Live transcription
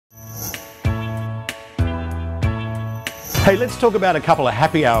Hey, let's talk about a couple of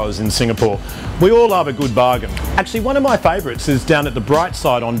happy hours in Singapore. We all love a good bargain. Actually, one of my favourites is down at the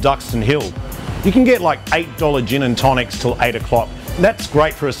Brightside on Duxton Hill. You can get like $8 gin and tonics till 8 o'clock. That's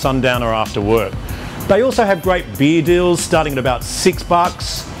great for a sundowner after work. They also have great beer deals starting at about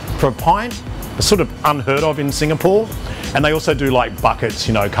 $6 for a pint. It's sort of unheard of in Singapore. And they also do like buckets,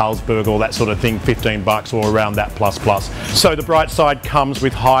 you know, Carlsberg, all that sort of thing, $15 or around that plus. So the Brightside comes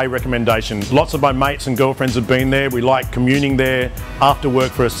with high recommendation. Lots of my mates and girlfriends have been there. We like communing there after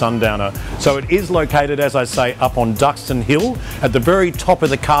work for a sundowner. So it is located, as I say, up on Duxton Hill at the very top of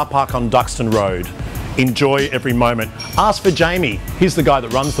the car park on Duxton Road. Enjoy every moment. Ask for Jamie. He's the guy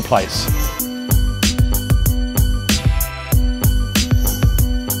that runs the place.